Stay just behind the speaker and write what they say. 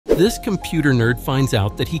This computer nerd finds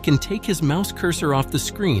out that he can take his mouse cursor off the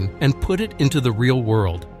screen and put it into the real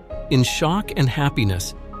world. In shock and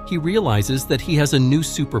happiness, he realizes that he has a new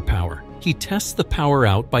superpower. He tests the power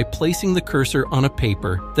out by placing the cursor on a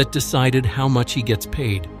paper that decided how much he gets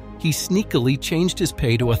paid. He sneakily changed his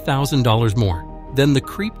pay to $1,000 more. Then the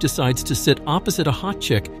creep decides to sit opposite a hot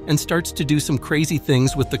chick and starts to do some crazy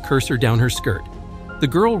things with the cursor down her skirt. The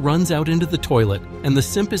girl runs out into the toilet, and the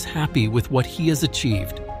simp is happy with what he has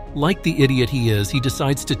achieved. Like the idiot he is, he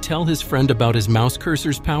decides to tell his friend about his mouse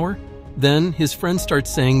cursor's power. Then his friend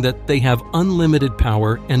starts saying that they have unlimited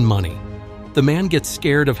power and money. The man gets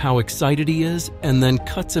scared of how excited he is and then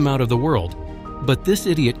cuts him out of the world. But this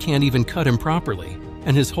idiot can't even cut him properly,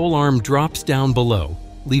 and his whole arm drops down below,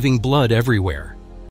 leaving blood everywhere.